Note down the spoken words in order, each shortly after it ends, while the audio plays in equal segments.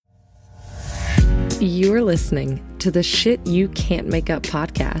You're listening to the Shit You Can't Make Up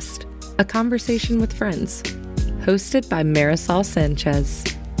podcast, a conversation with friends, hosted by Marisol Sanchez.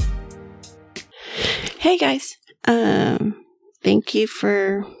 Hey guys, thank you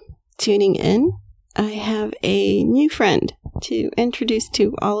for tuning in. I have a new friend to introduce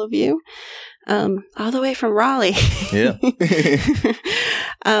to all of you, all the way from Raleigh. Yeah.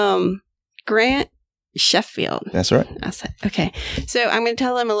 Grant Sheffield. That's right. Okay. So I'm going to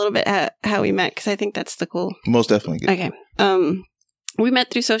tell them a little bit how we met, because I think that's the cool. Most definitely. Okay. We met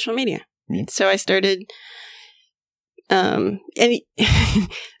through social media. Yeah. So I started, and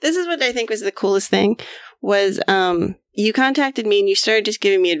this is what I think was the coolest thing, was you contacted me and you started just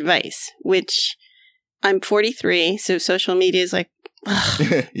giving me advice, which I'm 43, so social media is like,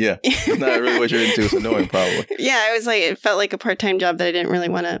 yeah. It's not really what you're into. It's annoying, probably. Yeah, I was like, it felt like a part-time job that I didn't really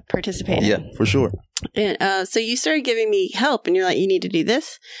want to participate in. Yeah, for sure. And so you started giving me help, and you're like, you need to do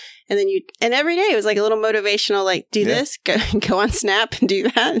this. And then and every day it was like a little motivational, like, do this, go on Snap and do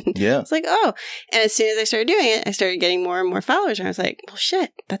that. And yeah. It's like, oh. And as soon as I started doing it, I started getting more and more followers. And I was like, well,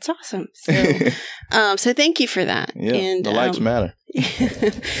 shit, that's awesome. So, so thank you for that. Yeah, and, the likes matter.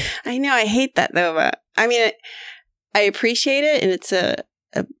 I know, I hate that though. But I mean, I appreciate it, and it's a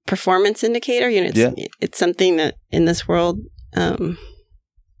performance indicator. You know, it's something that in this world,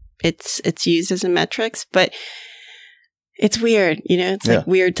 it's used as a metrics, but it's weird. You know, it's like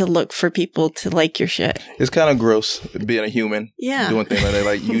weird to look for people to like your shit. It's kind of gross being a human. Yeah, doing things like that.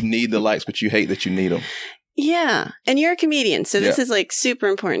 Like, you need the likes, but you hate that you need them. Yeah, and you're a comedian, so this is like super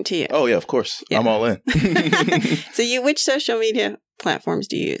important to you. Oh yeah, of course. Yeah. I'm all in. So which social media platforms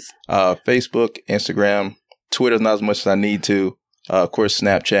do you use? Facebook, Instagram. Twitter's not as much as I need to. Of course,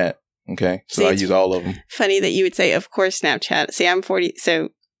 Snapchat. Okay. So I use all of them. Funny that you would say, of course, Snapchat. See, I'm 40. So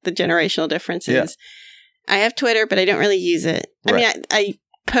the generational difference is I have Twitter, but I don't really use it. I mean, I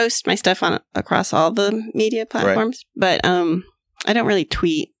post my stuff across all the media platforms, but I don't really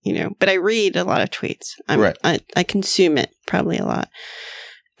tweet, you know, but I read a lot of tweets. I consume it probably a lot.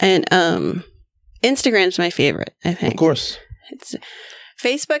 And Instagram's my favorite, I think. Of course.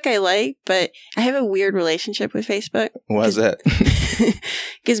 Facebook I like, but I have a weird relationship with Facebook. Why is that?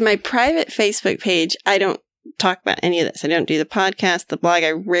 Because my private Facebook page, I don't talk about any of this. I don't do the podcast, the blog. I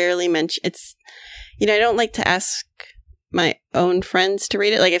rarely mention it's, you know, I don't like to ask my own friends to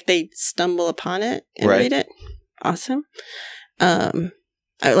read it. Like, if they stumble upon it and read it, awesome.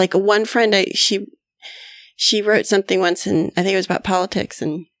 Like one friend, she wrote something once, and I think it was about politics,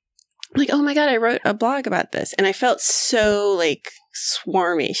 and I'm like, oh my God, I wrote a blog about this. And I felt so like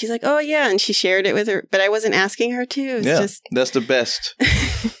swarmy. She's like, oh yeah. And she shared it with her, but I wasn't asking her to. It was just... that's the best.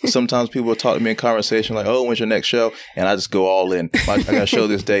 Sometimes people will talk to me in conversation like, oh, when's your next show? And I just go all in. I got a show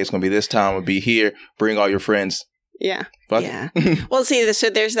this day. It's going to be this time. I'll be here. Bring all your friends. Yeah. Fuck it. Well, see, so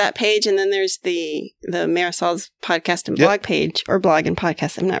there's that page, and then there's the Marisol's podcast and blog page, or blog and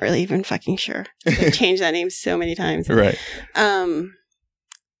podcast. I'm not really even fucking sure. I've changed that name so many times. Right.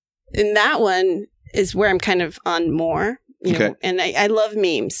 And that one is where I'm kind of on more, you know, and I love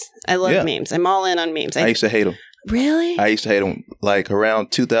memes. I love memes. I'm all in on memes. I used to hate them. Really? I used to hate them. Like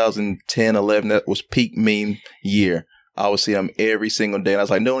around 2010, 11, that was peak meme year. I would see them every single day. And I was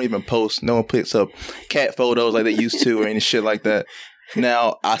like, no one even posts. No one puts up cat photos like they used to or any shit like that.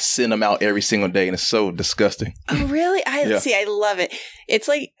 Now I send them out every single day, and it's so disgusting. Oh, really? See, I love it. It's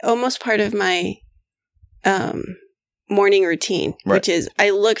like almost part of my morning routine, which is I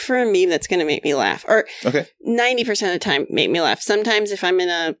look for a meme that's going to make me laugh, or 90% of the time make me laugh. Sometimes if I'm in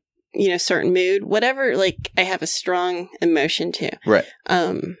a, you know, certain mood, whatever, like I have a strong emotion to. Right.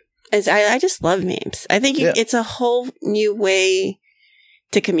 I just love memes. I think it's a whole new way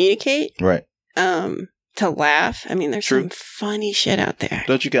to communicate. Right. To laugh. I mean, there's some funny shit out there.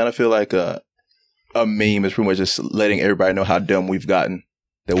 Don't you kind of feel like a meme is pretty much just letting everybody know how dumb we've gotten,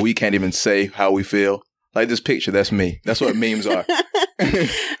 that we can't even say how we feel? Like this picture, that's me. That's what memes are.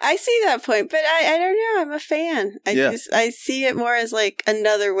 I see that point, but I don't know. I'm a fan. I see it more as like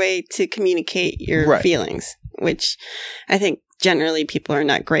another way to communicate your feelings, which I think generally people are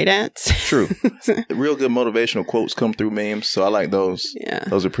not great at. True. Real good motivational quotes come through memes, so I like those. Yeah.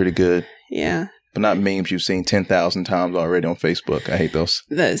 Those are pretty good. Yeah. But not memes you've seen 10,000 times already on Facebook. I hate those.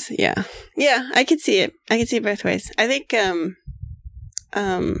 Yeah. Yeah, I could see it. I could see it both ways. I think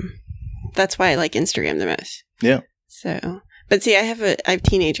that's why I like Instagram the most. Yeah. So, but see, I have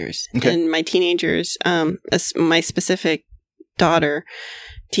teenagers, and my teenagers, my specific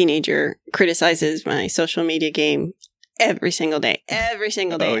teenager criticizes my social media game every single day. Every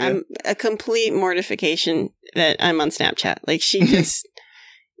single day. Oh, yeah. I'm a complete mortification that I'm on Snapchat. Like, she just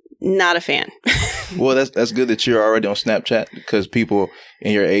not a fan. Well, that's good that you're already on Snapchat, because people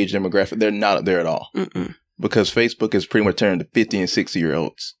in your age demographic, they're not there at all. Mm-mm. Because Facebook is pretty much turned to 50 and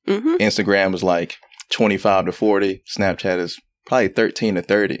 60-year-olds. Mm-hmm. Instagram is like 25 to 40. Snapchat is probably 13 to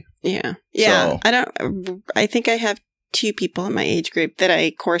 30. Yeah. So, I think I have 2 people in my age group that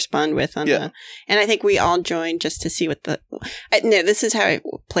I correspond with on and I think we all joined just to see what no, this is how it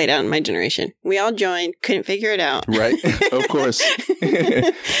played out in my generation. We all joined, couldn't figure it out. Right. Of course.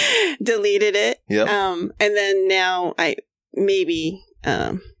 Deleted it. Yep. And then now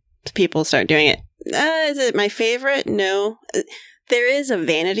people start doing it. Is it my favorite? No. There is a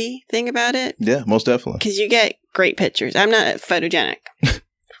vanity thing about it. Yeah, most definitely. Because you get great pictures. I'm not photogenic.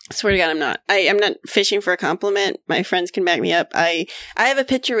 Swear to God, I'm not. I'm not fishing for a compliment. My friends can back me up. I have a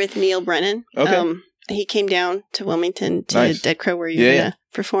picture with Neil Brennan. Okay. He came down to Wilmington to Dead Crow, where you're going to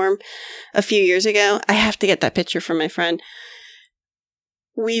perform a few years ago. I have to get that picture from my friend.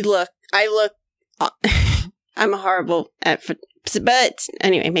 I'm horrible at, but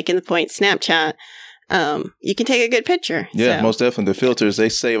anyway, making the point, Snapchat. You can take a good picture. Yeah, so. Most definitely. The filters, they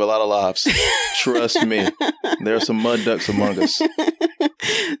save a lot of lives. Trust me. There are some mud ducks among us.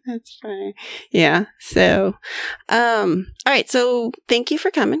 That's funny. Yeah. So, all right. So thank you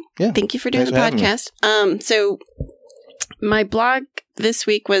for coming. Yeah. Thank you for doing the podcast. So my blog this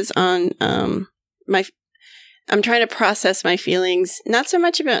week was on, I'm trying to process my feelings, not so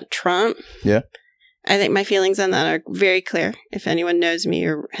much about Trump. Yeah. I think my feelings on that are very clear if anyone knows me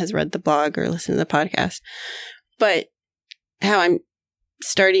or has read the blog or listened to the podcast. But how I'm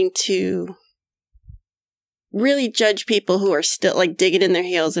starting to really judge people who are still like digging in their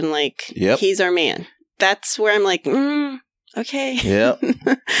heels and like, he's our man. That's where I'm like, okay. Yeah.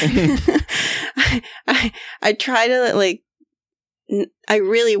 I try to like, I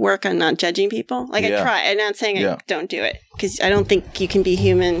really work on not judging people. Like I try. I'm not saying I don't do it, because I don't think you can be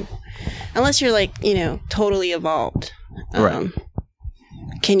human unless you're like, totally evolved. Right.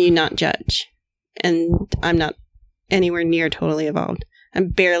 Can you not judge? And I'm not anywhere near totally evolved. I'm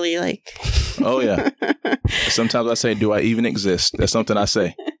barely like. Oh, yeah. Sometimes I say, do I even exist? That's something I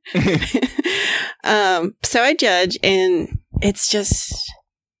say. So I judge, and it's just,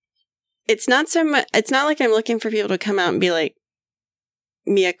 it's not so much, it's not like I'm looking for people to come out and be like,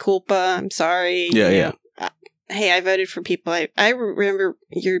 mea culpa, I'm sorry. Yeah. Hey, I voted for people. I remember,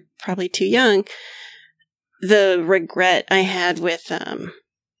 you're probably too young, the regret I had with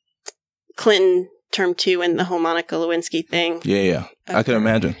Clinton term 2 and the whole Monica Lewinsky thing. Yeah. I can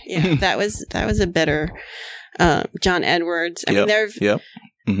imagine. Yeah, that was a bitter John Edwards. I mean, there's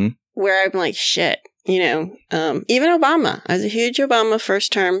where I'm like, shit, even Obama. I was a huge Obama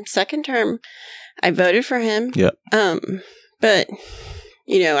first term. Second term, I voted for him. Yep. But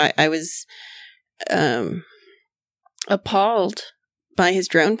I was appalled by his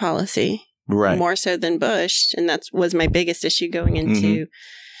drone policy, right? More so than Bush, and that was my biggest issue going into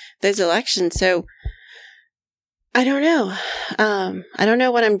those elections. So I don't know. I don't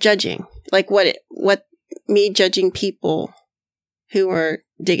know what I'm judging. Like what me judging people who are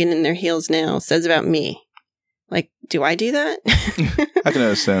digging in their heels now says about me. Like, do I do that? I can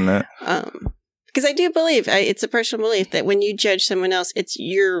understand that. Because I do believe, it's a personal belief that when you judge someone else, it's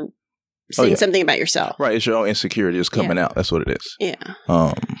you're saying something about yourself. Right. It's your own insecurity is coming out. That's what it is.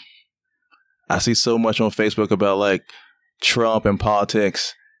 Yeah. I see so much on Facebook about like Trump and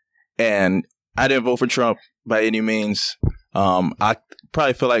politics, and I didn't vote for Trump by any means. I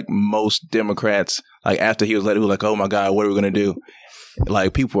probably feel like most Democrats, like after he was elected, were like, oh my God, what are we going to do?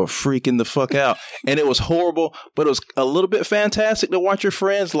 Like, people were freaking the fuck out. And it was horrible, but it was a little bit fantastic to watch your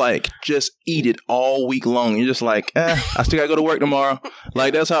friends, like, just eat it all week long. You're just like, I still got to go to work tomorrow.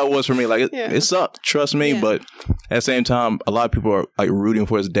 Like, that's how it was for me. Like, it sucked, trust me. Yeah. But at the same time, a lot of people are, like, rooting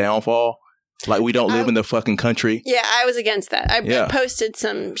for his downfall. Like, we don't live in the fucking country. Yeah, I was against that. I posted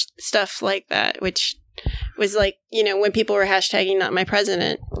some stuff like that, which was like, when people were hashtagging not my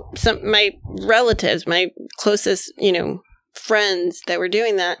president, my relatives, my closest, friends that were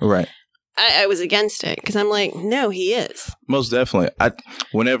doing that, right? I was against it because I'm like, no, he is. Most definitely.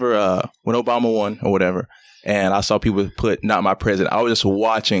 When Obama won or whatever, and I saw people put "not my president," I was just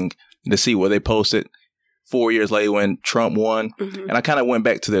watching to see what they posted 4 years later when Trump won, and I kind of went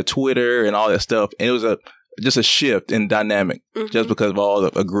back to their Twitter and all that stuff, and it was just a shift in dynamic just because of all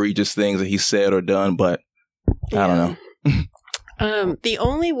the egregious things that he said or done. But I don't know. The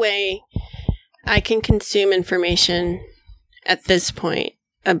only way I can consume information at this point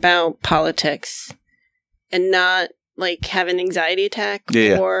about politics and not like have an anxiety attack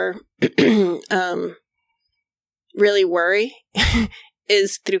or really worry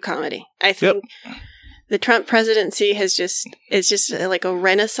is through comedy. I think The Trump presidency is just like a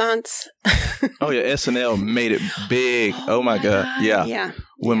renaissance. Oh yeah, SNL made it big. Oh my God. Yeah. Yeah.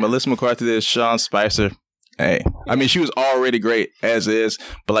 When Melissa McCarthy did Sean Spicer, hey, I mean, she was already great as is,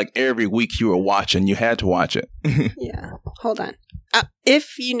 but like every week you were watching, you had to watch it. Yeah. Hold on.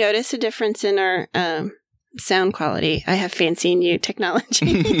 If you notice a difference in our sound quality, I have fancy new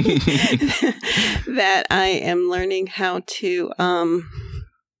technology that I am learning how to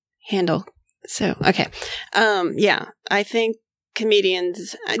handle. So, okay. Yeah, I think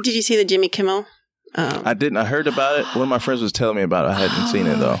comedians. Did you see the Jimmy Kimmel? I didn't. I heard about it. One of my friends was telling me about it. I hadn't seen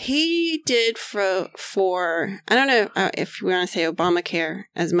it though. He did for I don't know if we want to say Obamacare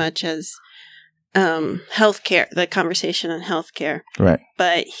as much as healthcare, the conversation on healthcare. Right.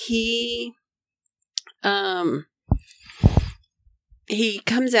 But he comes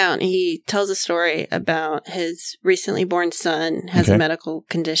out and he tells a story about his recently born son has a medical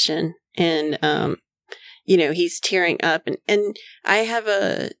condition, and he's tearing up, and I have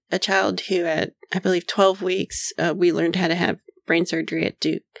a child who at, I believe, 12 weeks we learned how to have brain surgery at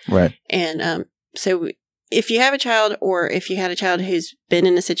Duke. Right. And so if you have a child, or if you had a child who's been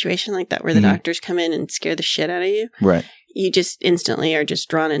in a situation like that where the doctors come in and scare the shit out of you, right, you just instantly are just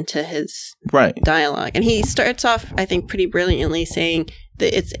drawn into his dialogue. And he starts off, I think, pretty brilliantly saying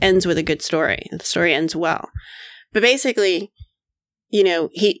that it ends with a good story. The story ends well. But basically,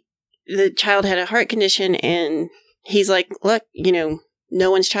 the child had a heart condition, and he's like, look,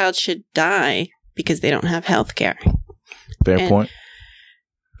 no one's child should die because they don't have health care. Fair point.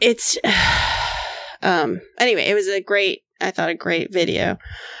 It's, anyway, it was a great video.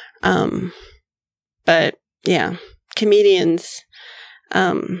 But yeah, comedians,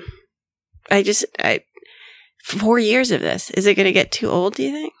 4 years of this, is it going to get too old, do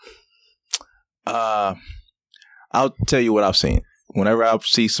you think? I'll tell you what I've seen. Whenever I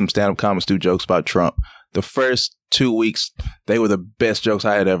see some stand-up comics do jokes about Trump, the first 2 weeks, they were the best jokes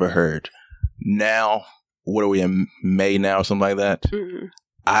I had ever heard. Now, what are we in May now or something like that? Mm-hmm.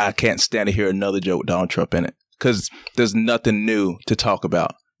 I can't stand to hear another joke with Donald Trump in it because there's nothing new to talk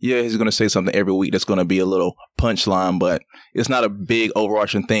about. Yeah, he's going to say something every week that's going to be a little punchline, but it's not a big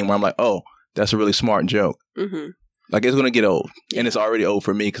overarching thing where I'm like, oh, that's a really smart joke. Mm-hmm. Like, it's going to get old. Yeah. And it's already old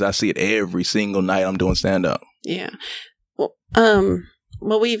for me because I see it every single night I'm doing stand-up. Yeah.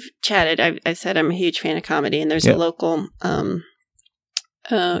 Well, we've chatted. I said I'm a huge fan of comedy, and there's a local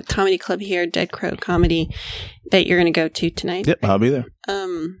comedy club here, Dead Crow Comedy, that you're going to go to tonight. Yep, I'll be there.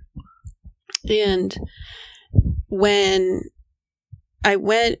 And when I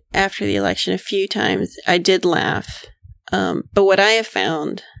went after the election a few times, I did laugh. But what I have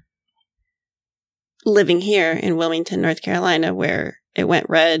found living here in Wilmington, North Carolina, where it went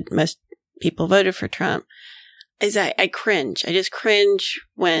red, most people voted for Trump, is I cringe. I just cringe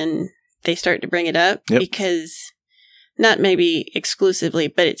when they start to bring it up because, not maybe exclusively,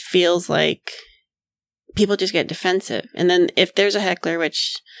 but it feels like people just get defensive. And then if there's a heckler,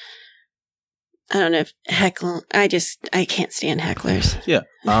 which I don't know if I can't stand hecklers. Yeah.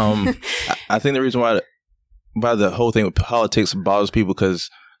 I think the reason why the whole thing with politics bothers people because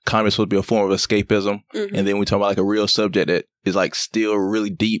comedy is supposed to be a form of escapism. Mm-hmm. And then we talk about like a real subject that is like still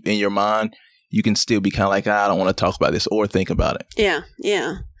really deep in your mind. You can still be kind of like, I don't want to talk about this or think about it. Yeah,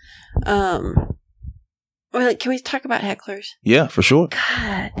 yeah. Or can we talk about hecklers? Yeah, for sure.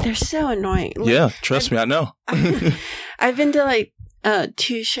 God, they're so annoying. Yeah, trust me, I know. I've been to like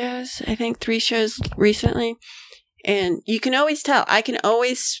 2 shows, I think 3 shows recently, and you can always tell. I can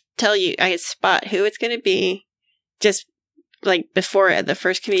always tell you, I can spot who it's going to be just like before the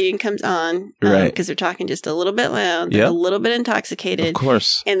first comedian comes on, right? Because they're talking just a little bit loud, they're a little bit intoxicated, of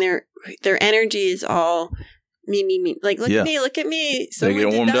course, and their energy is all me. Like look at me.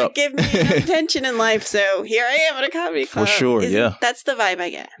 Someone did not give me enough attention in life, so here I am at a comedy club. For sure, that's the vibe I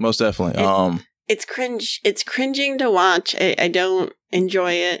get. Most definitely. It's cringe. It's cringing to watch. I don't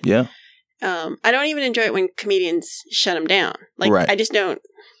enjoy it. Yeah. I don't even enjoy it when comedians shut them down. Like I just don't.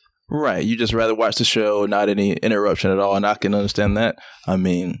 Right. You just rather watch the show, not any interruption at all. And I can understand that. I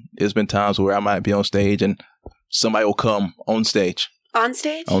mean, there's been times where I might be on stage and somebody will come on stage. On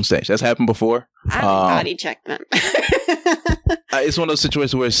stage? On stage. That's happened before. I body checked them. It's one of those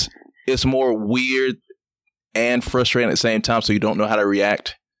situations where it's more weird and frustrating at the same time, so you don't know how to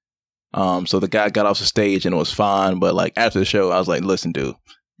react. So the guy got off the stage and it was fine. But like after the show, I was like, listen, dude,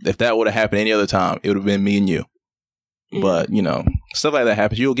 if that would have happened any other time, it would have been me and you. Yeah. But, stuff like that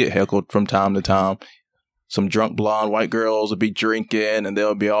happens. You'll get heckled from time to time. Some drunk blonde white girls will be drinking and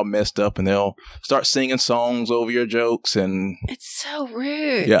they'll be all messed up and they'll start singing songs over your jokes. And it's so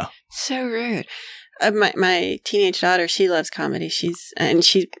rude. Yeah. So rude. My teenage daughter, she loves comedy. She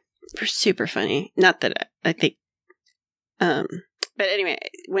super funny. Not that I think, but anyway,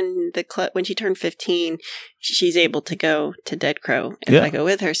 when she turned 15, she's able to go to Dead Crow if I go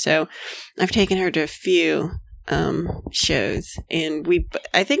with her. So I've taken her to a few shows, and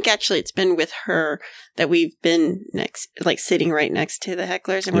I think actually it's been with her that we've been sitting right next to the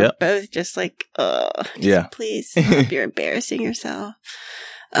hecklers, and we're both just like, please stop, you're embarrassing yourself.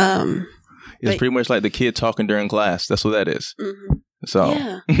 It's pretty much like the kid talking during class. That's what that is. Mm-hmm. So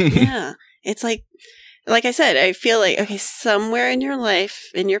yeah, it's like I said, I feel like, okay, somewhere in your life,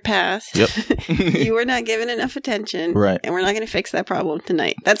 in your past, you were not given enough attention. Right. And we're not going to fix that problem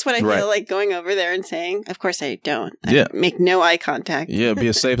tonight. That's what I feel like going over there and saying. Of course I don't. I make no eye contact. Yeah, be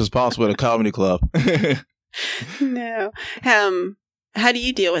as safe as possible at a comedy club. No. How do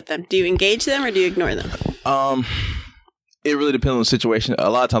you deal with them? Do you engage them or do you ignore them? It really depends on the situation. A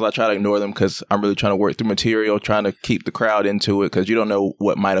lot of times I try to ignore them because I'm really trying to work through material, trying to keep the crowd into it, because you don't know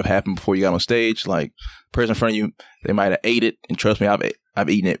what might have happened before you got on stage. Like, the person in front of you, they might have ate it, and trust me, I've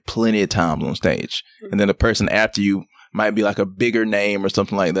eaten it plenty of times on stage. Mm-hmm. And then the person after you might be like a bigger name or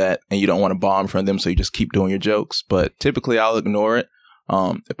something like that, and you don't want to bomb in front of them, so you just keep doing your jokes. But typically I'll ignore it.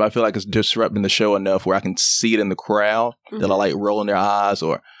 If I feel like it's disrupting the show enough where I can see it in the crowd, that I like rolling their eyes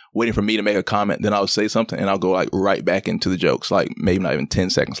or waiting for me to make a comment, then I'll say something and I'll go like right back into the jokes, like maybe not even 10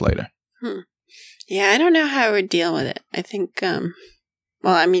 seconds later. Yeah, I don't know how I would deal with it. I think,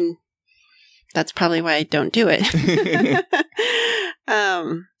 that's probably why I don't do it.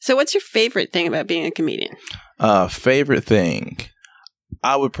 So what's your favorite thing about being a comedian? Favorite thing?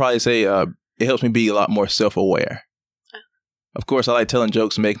 I would probably say it helps me be a lot more self-aware. Of course, I like telling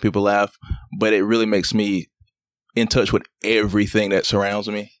jokes and making people laugh, but it really makes me in touch with everything that surrounds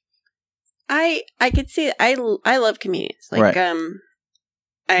me. I could see it. I love comedians. Like,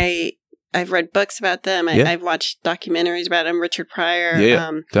 I've read books about them. I've watched documentaries about them. Richard Pryor.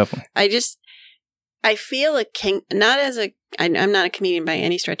 Yeah, definitely. I feel I'm not a comedian by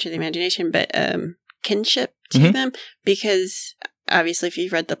any stretch of the imagination, but kinship to them, because obviously if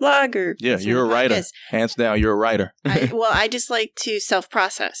you've read the blog or you're a writer. Hands down, you're a writer. I just like to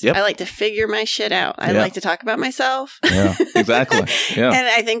self-process. I like to figure my shit out. I like to talk about myself. Yeah, exactly. Yeah. And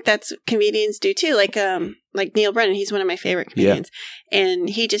I think that's comedians do too. Like Neil Brennan, he's one of my favorite comedians. And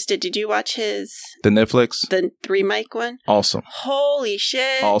he just did you watch the Netflix? The 3 mic one? Awesome. Holy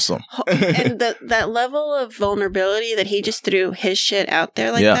shit. Awesome. And that level of vulnerability that he just threw his shit out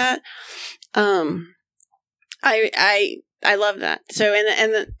there like that. I love that. So,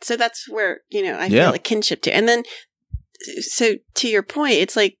 so that's where, I feel a kinship to. And then, so to your point,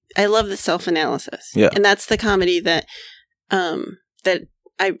 it's like, I love the self-analysis. Yeah. And that's the comedy that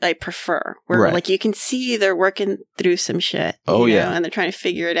I prefer, where like you can see they're working through some shit. You know, and they're trying to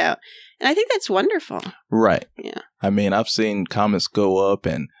figure it out. And I think that's wonderful. Right. Yeah. I mean, I've seen comments go up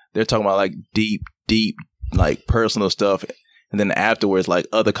and they're talking about like deep, like personal stuff. And then afterwards, like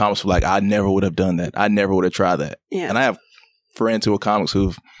other comics were like, I never would have done that. I never would have tried that. Yeah. And I have friends who are comics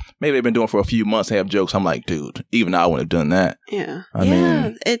who've maybe they've been doing for a few months, they have jokes. I'm like, dude, even I wouldn't have done that. Yeah. I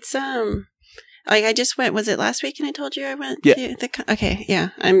mean, it's like I just went, was it last week and I told you I went to the okay, yeah.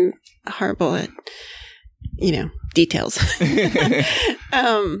 I'm horrible at details.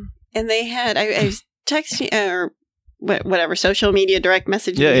 And they had I was texting or whatever, social media, direct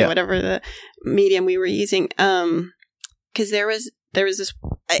messaging, whatever the medium we were using. Because there was this.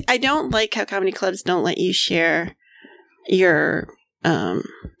 I don't like how comedy clubs don't let you share your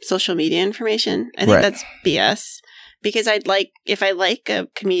social media information. I think that's BS. Because if I like a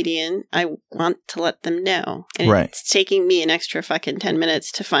comedian, I want to let them know. And it's taking me an extra fucking 10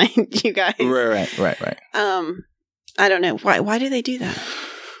 minutes to find you guys. Right. I don't know. Why do they do that?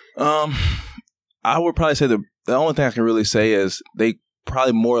 I would probably say the only thing I can really say is they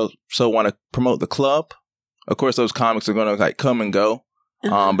probably more so want to promote the club. Of course, those comics are going to like come and go.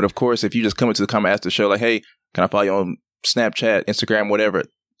 But of course, if you just come into the comic after the show, like, hey, can I follow you on Snapchat, Instagram, whatever,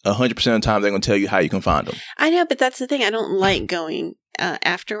 100% of the time they're going to tell you how you can find them. I know, but that's the thing. I don't like going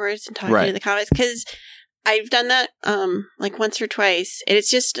afterwards and talking to the comics because I've done that like once or twice. And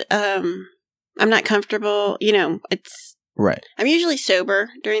it's just, I'm not comfortable. It's right. I'm usually sober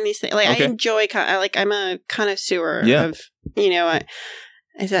during these things. Like I enjoy, I'm a connoisseur of,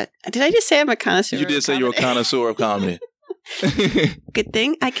 did I just say I'm a connoisseur? You did say you're a connoisseur of comedy. Good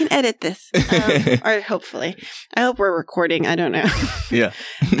thing I can edit this. Or hopefully. I hope we're recording. I don't know. Yeah.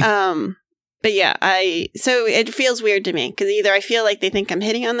 But yeah, so it feels weird to me because either I feel like they think I'm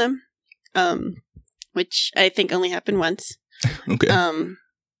hitting on them, which I think only happened once. Okay.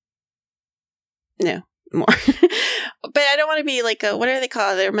 No. more. But I don't want to be like what do they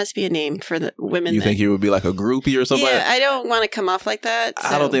call it? There must be a name for the women. You think you would be like a groupie or something? Yeah, I don't want to come off like that. So.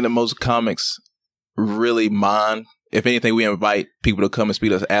 I don't think that most comics really mind. If anything, we invite people to come and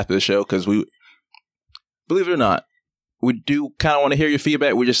speak to us after the show because we, believe it or not, we do kind of want to hear your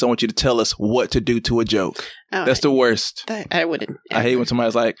feedback. We just don't want you to tell us what to do to a joke. Oh, that's the worst. I wouldn't. Ever. I hate when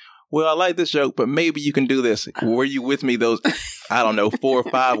somebody's like, well, I like this joke, but maybe you can do this. Were you with me those, I don't know, 4 or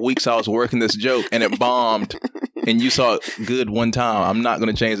 5 weeks I was working this joke and it bombed and you saw it good one time. I'm not going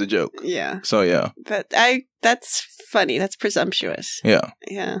to change the joke. Yeah. So, yeah. But that's funny. That's presumptuous. Yeah.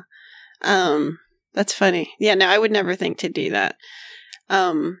 Yeah. That's funny. Yeah, no, I would never think to do that.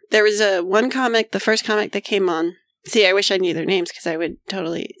 There was one comic, the first comic that came on. See, I wish I knew their names because I would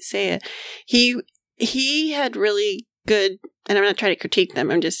totally say it. He had really good, and I'm not trying to critique them.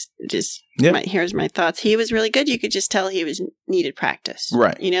 I'm just here's my thoughts. He was really good. You could just tell he needed practice.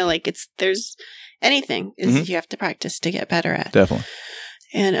 Right. You know, like there's anything is you have to practice to get better at. Definitely.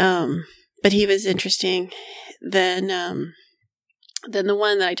 And but he was interesting. Then the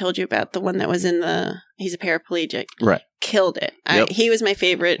one that I told you about, the one that was he's a paraplegic. Right. Killed it. Yep. He was my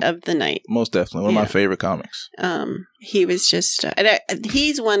favorite of the night. Most definitely. One of my favorite comics. He was just,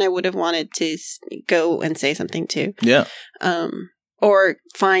 he's one I would have wanted to go and say something to. Yeah. Or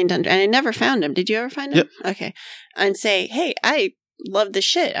find and I never found him. Did you ever find him? Yep. Okay. And say, hey, I love the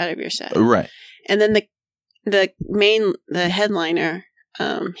shit out of your set. Right. And then the headliner,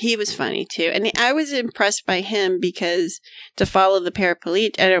 he was funny too. And I was impressed by him because to follow the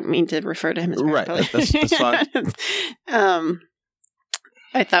paraplegic, I don't mean to refer to him as paraplegic. Right. That's fine.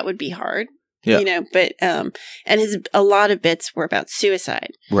 I thought would be hard. Yeah. You know, but, and a lot of bits were about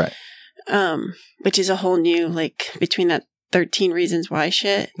suicide. Right. Which is a whole new, like, between that 13 Reasons Why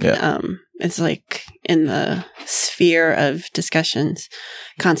shit. Yeah. It's like in the sphere of discussions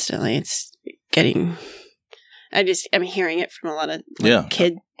constantly. It's getting, I'm hearing it from a lot of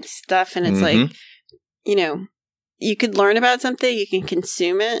kid stuff. And it's like, you know, you could learn about something, you can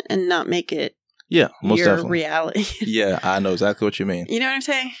consume it and not make it most your definitely. Reality. Yeah, I know exactly what you mean. You know what I'm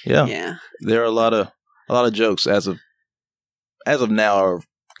saying? Yeah. Yeah. There are a lot of jokes as of now are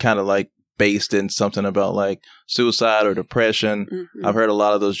kind of like based in something about like suicide or depression. Mm-hmm. I've heard a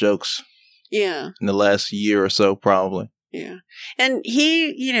lot of those jokes. Yeah. In the last year or so, probably. Yeah. And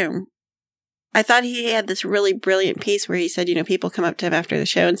he, you know, I thought he had this really brilliant piece where he said, you know, people come up to him after the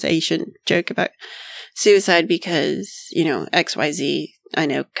show and say you shouldn't joke about suicide because, you know, XYZ, I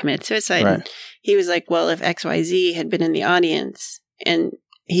know, committed suicide. Right. And he was like, well, if XYZ had been in the audience and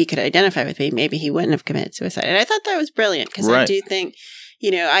he could identify with me, maybe he wouldn't have committed suicide. And I thought that was brilliant because I do think,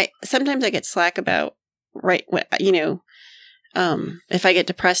 you know, sometimes I get slack about, you know, if I get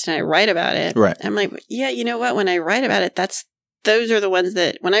depressed and I write about it, I'm like, yeah, you know what? When I write about it, those are the ones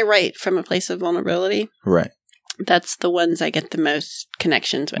that when I write from a place of vulnerability, that's the ones I get the most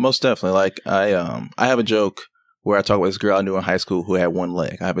connections with. Most definitely. Like I have a joke where I talk about this girl I knew in high school who had one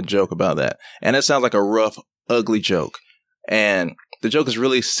leg. I have a joke about that. And it sounds like a rough, ugly joke. And the joke is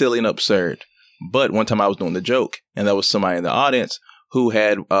really silly and absurd. But one time I was doing the joke and there was somebody in the audience who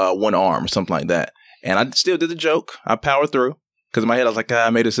had one arm or something like that. And I still did the joke. I powered through. Because in my head, I was like,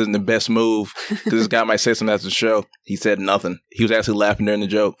 maybe this isn't the best move. Because this guy might say something after the show. He said nothing. He was actually laughing during the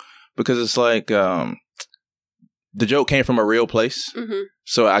joke. Because it's like, the joke came from a real place. Mm-hmm.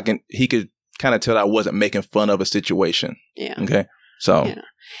 So he could kind of tell I wasn't making fun of a situation. Yeah. Okay. So. Yeah.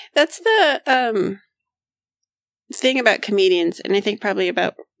 That's the thing about comedians, and I think probably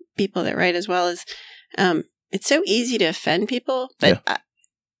about people that write as well, is it's so easy to offend people. But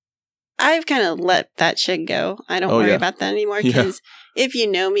I've kind of let that shit go. I don't worry about that anymore because if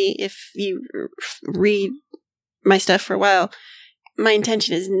you know me, if you read my stuff for a while, my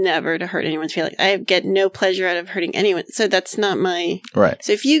intention is never to hurt anyone's feelings. I get no pleasure out of hurting anyone. So that's not my... Right.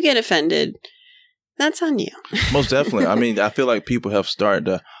 So if you get offended, that's on you. Most definitely. I mean, I feel like people have started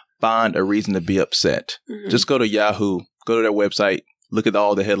to find a reason to be upset. Mm-hmm. Just go to Yahoo, go to their website, look at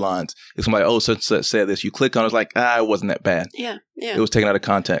all the headlines. If somebody, such and such said this, you click on it, it's like, it wasn't that bad. Yeah, yeah. It was taken out of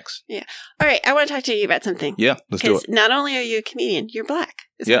context. Yeah. All right, I want to talk to you about something. Yeah, let's do it. Not only are you a comedian, you're black.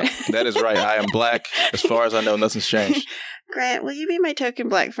 Yeah, that is right. I am black. As far as I know, nothing's changed. Grant, will you be my token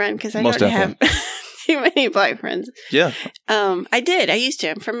black friend? Because I don't have too many black friends. Yeah. I did. I used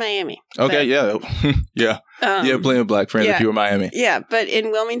to. I'm from Miami. Okay, yeah. Yeah. You have plenty of black friends if you were Miami. Yeah, but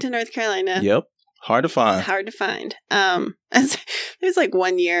in Wilmington, North Carolina. Yep. Hard to find. It was like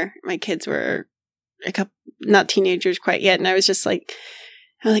 1 year. My kids were not teenagers quite yet. And I was just like,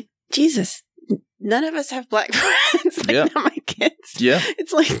 Jesus, none of us have black friends. Not my kids. Yeah.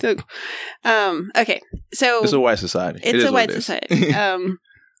 It's like okay. So it's a white society. It's a white society.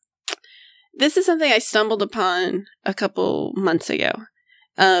 This is something I stumbled upon a couple months ago.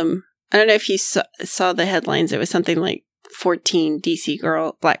 I don't know if you saw the headlines. It was something like 14 DC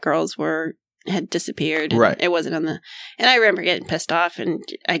black girls had disappeared. Right. It wasn't on and I remember getting pissed off, and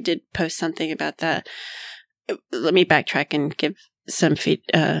I did post something about that. Let me backtrack and give some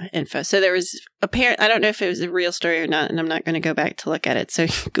info. So there was I don't know if it was a real story or not, and I'm not going to go back to look at it. So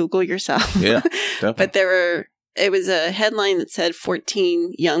Google yourself. Yeah, definitely. But it was a headline that said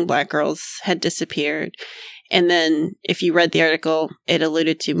 14 young black girls had disappeared. And then if you read the article, it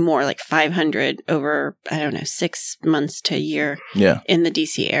alluded to more, like 500 over, I don't know, 6 months to a year in the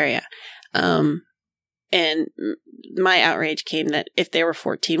DC area. And my outrage came that if there were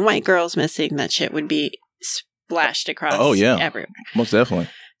 14 white girls missing, that shit would be splashed across everywhere. Most definitely.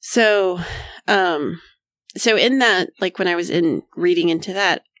 So in that, like when I was reading into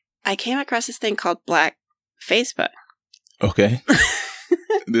that, I came across this thing called Black Facebook. Okay.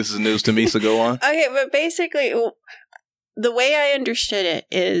 This is news to me, so go on. Okay, but basically, the way I understood it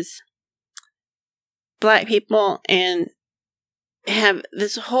is black people and have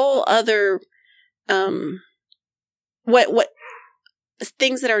this whole other what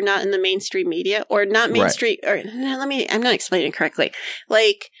things that are not in the mainstream media or not mainstream or I'm not explaining it correctly.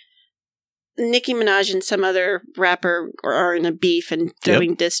 Like Nicki Minaj and some other rapper are in a beef and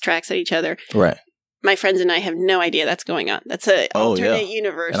throwing diss tracks at each other. Right. My friends and I have no idea that's going on. That's an alternate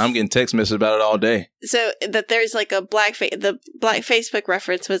universe. And I'm getting text messages about it all day. So that there's like the Black Facebook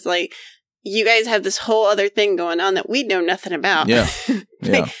reference was like, you guys have this whole other thing going on that we know nothing about. Yeah.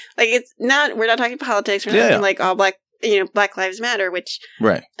 Like it's not, we're not talking politics. We're not talking like all black, Black Lives Matter, which,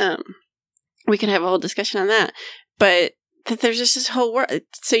 we can have a whole discussion on that. But that there's just this whole world.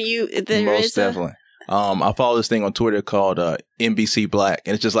 So most definitely. I follow this thing on Twitter called NBC Black,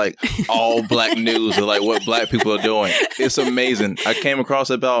 and it's just like all black news of like what black people are doing. It's amazing. I came across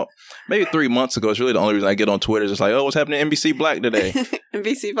it about maybe 3 months ago. It's really the only reason I get on Twitter. It's just like, oh, what's happening to NBC Black today?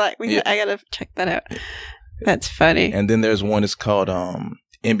 NBC Black. I gotta check that out. That's funny. And then there's one that's called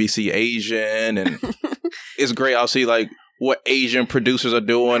NBC Asian, and it's great. I'll see like what Asian producers are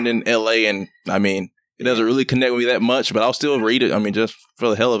doing in LA, and I mean, it doesn't really connect with me that much, but I'll still read it. I mean, just for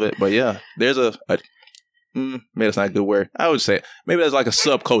the hell of it. But yeah, there's maybe that's not a good word. I would say maybe there's like a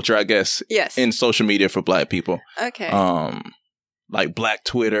subculture, I guess. Yes. In social media for black people. Okay. Like Black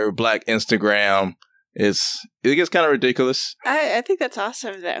Twitter, Black Instagram. It gets kind of ridiculous. I think that's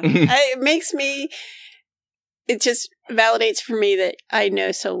awesome though. It just validates for me that I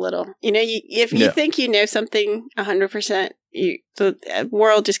know so little. If you think you know something 100%, the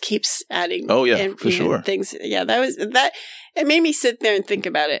world just keeps adding. Oh yeah, for sure. Things. Yeah, that. It made me sit there and think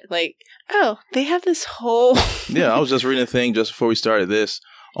about it. Like, oh, they have this whole. Yeah, I was just reading a thing just before we started this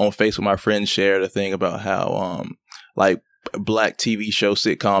on Facebook. My friend shared a thing about how like black TV show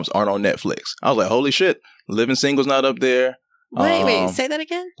sitcoms aren't on Netflix. I was like, holy shit, Living Single's not up there. Wait, say that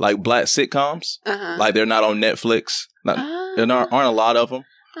again? Like black sitcoms, like they're not on Netflix. There aren't a lot of them.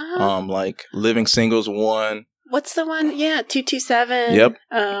 Like Living Single's one. What's the one? Yeah, 227. Yep.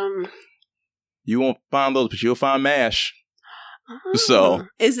 You won't find those, but you'll find MASH. So,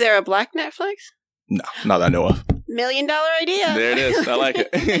 is there a black Netflix? No, not that I know of. $1 million idea. There it is. I like it.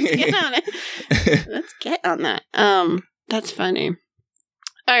 Let's get on it. Let's get on that. That's funny.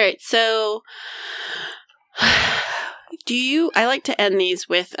 All right, so I like to end these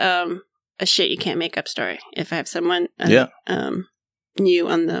with a shit you can't make up story. If I have someone new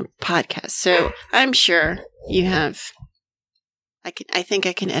on the podcast, so I'm sure you have. I think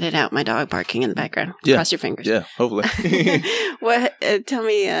I can edit out my dog barking in the background. Yeah. Cross your fingers. Yeah, hopefully. Tell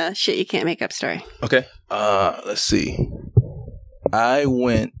me a shit you can't make up story. Okay. Let's see. I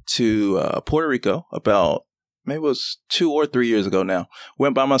went to Puerto Rico about maybe it was 2 or 3 years ago now.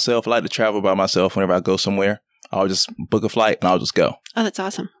 Went by myself. I like to travel by myself whenever I go somewhere. I'll just book a flight and I'll just go. Oh, that's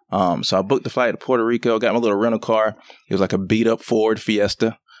awesome. So I booked the flight to Puerto Rico, got my little rental car. It was like a beat up Ford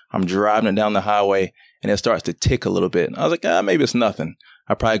Fiesta. I'm driving it down the highway and it starts to tick a little bit. And I was like, maybe it's nothing.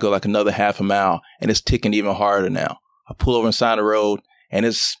 I probably go like another half a mile and it's ticking even harder now. I pull over inside the road and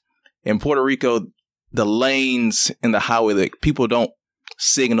it's in Puerto Rico, the lanes in the highway, that people don't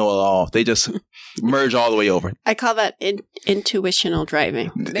signal at all. They just merge all the way over. I call that intuitional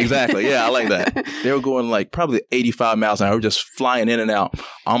driving. Exactly. Yeah, I like that. They were going like probably 85 miles an hour, just flying in and out.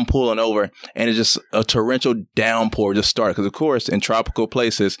 I'm pulling over and it's just a torrential downpour just started. Because of course, in tropical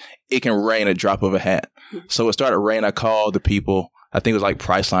places, it can rain a drop of a hat. So it started raining. I called the people. I think it was like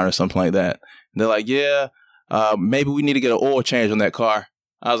Priceline or something like that. And they're like, yeah, maybe we need to get an oil change on that car.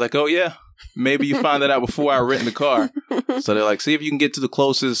 I was like, oh yeah. Maybe you find that out before I rent the car. So they're like, see if you can get to the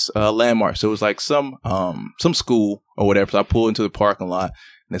closest landmark. So it was like some school or whatever. So I pulled into the parking lot.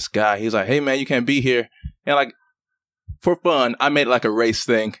 this guy, he's like, hey, man, you can't be here. And like, for fun, I made it like a race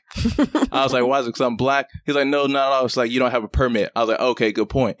thing. I was like, why is it because I'm black? He's like, no, not at all. It's like, you don't have a permit. I was like, okay, good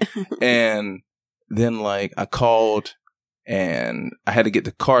point. And then like I called and I had to get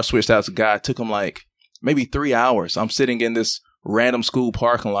the car switched out to a guy. It took him like maybe 3 hours. I'm sitting in this random school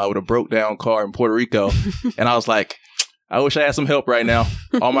parking lot with a broke down car in Puerto Rico. And I was like, I wish I had some help right now.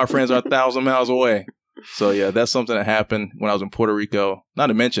 All my friends are 1,000 miles away. So yeah, that's something that happened when I was in Puerto Rico. Not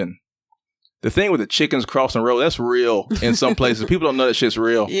to mention, the thing with the chickens crossing the road, that's real in some places. People don't know that shit's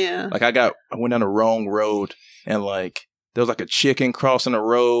real. Yeah. Like I went down the wrong road and like there was like a chicken crossing the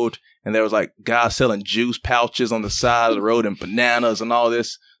road and there was like guys selling juice pouches on the side of the road and bananas and all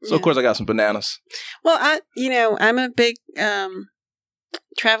this. So of course I got some bananas. Well, I'm a big,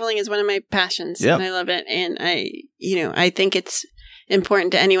 traveling is one of my passions and I love it. And I think it's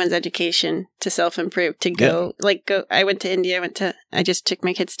important to anyone's education to self-improve, to go, I went to India, I just took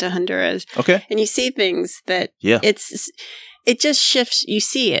my kids to Honduras. Okay. And you see things that it just shifts. You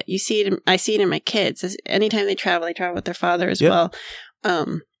see it. I see it in my kids. Anytime they travel with their father as well.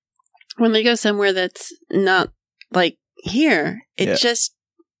 When they go somewhere that's not like here, it just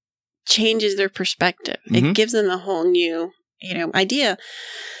changes their perspective. Mm-hmm. It gives them a whole new, idea.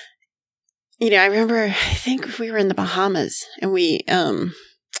 I remember, I think we were in the Bahamas and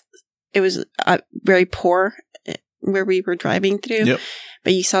it was very poor where we were driving through,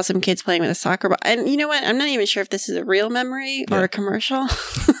 but you saw some kids playing with a soccer ball. And you know what? I'm not even sure if this is a real memory or a commercial.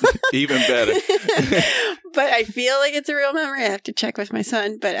 Even better. But I feel like it's a real memory. I have to check with my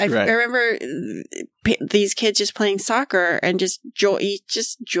son. But I remember these kids just playing soccer and just joy.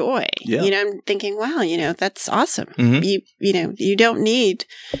 Yeah. I'm thinking, wow, that's awesome. Mm-hmm. You don't need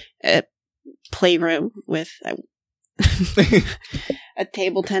a playroom with a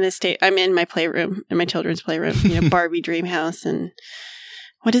table tennis table. I'm in my playroom, in my children's playroom, Barbie Dream House. And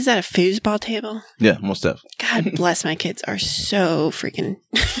what is that, a foosball table? Yeah, most definitely. God bless, my kids are so freaking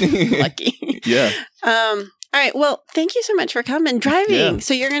lucky. Yeah. All right. Well, thank you so much for coming. Driving. Yeah.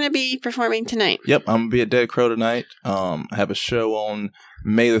 So you're going to be performing tonight. Yep. I'm going to be at Dead Crow tonight. I have a show on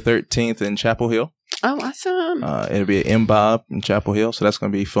May the 13th in Chapel Hill. Oh, awesome. It'll be at M-Bob in Chapel Hill. So that's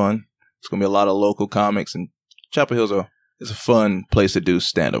going to be fun. It's going to be a lot of local comics, and Chapel Hill's it's a fun place to do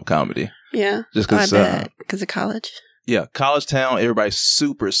stand-up comedy. Yeah. Just because of college. Yeah, college town, everybody's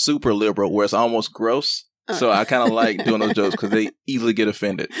super, super liberal, where it's almost gross. So I kind of like doing those jokes because they easily get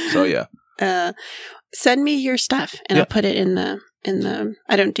offended. So yeah. Send me your stuff and I'll put it in the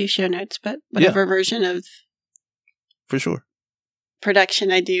I don't do show notes, but whatever version of for sure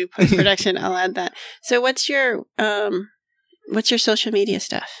production I do, post-production, I'll add that. So what's your social media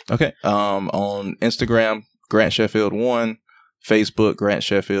stuff? Okay. On Instagram, Grant Sheffield 1, Facebook, Grant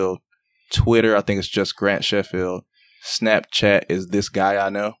Sheffield, Twitter, I think it's just Grant Sheffield. Snapchat is This Guy I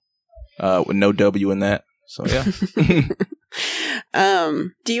Know, with no W in that. So yeah.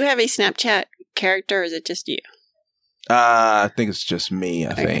 Do you have a Snapchat character or is it just you? I think it's just me,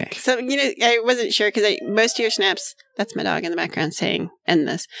 I think. So, I wasn't sure because most of your snaps, that's my dog in the background saying, end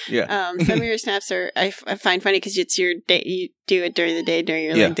this. Yeah. Some of your snaps I find funny because it's your day, you do it during the day, during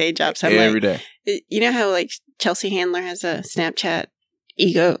your day job. So every day. You know how Chelsea Handler has a Snapchat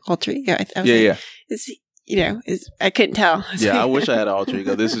alter ego? I couldn't tell. Yeah, I wish I had an alter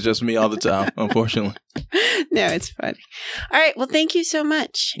ego. This is just me all the time, unfortunately. No, it's funny. All right. Well, thank you so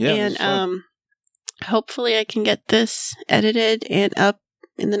much. Yeah, and hopefully I can get this edited and up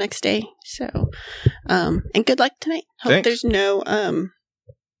in the next day. So, and good luck tonight. Hope there's no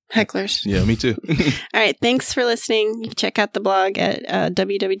hecklers. Yeah, me too. All right. Thanks for listening. You can check out the blog at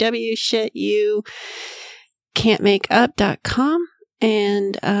www.shityoucan'tmakeup.com.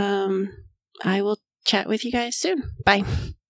 And I will chat with you guys soon. Bye.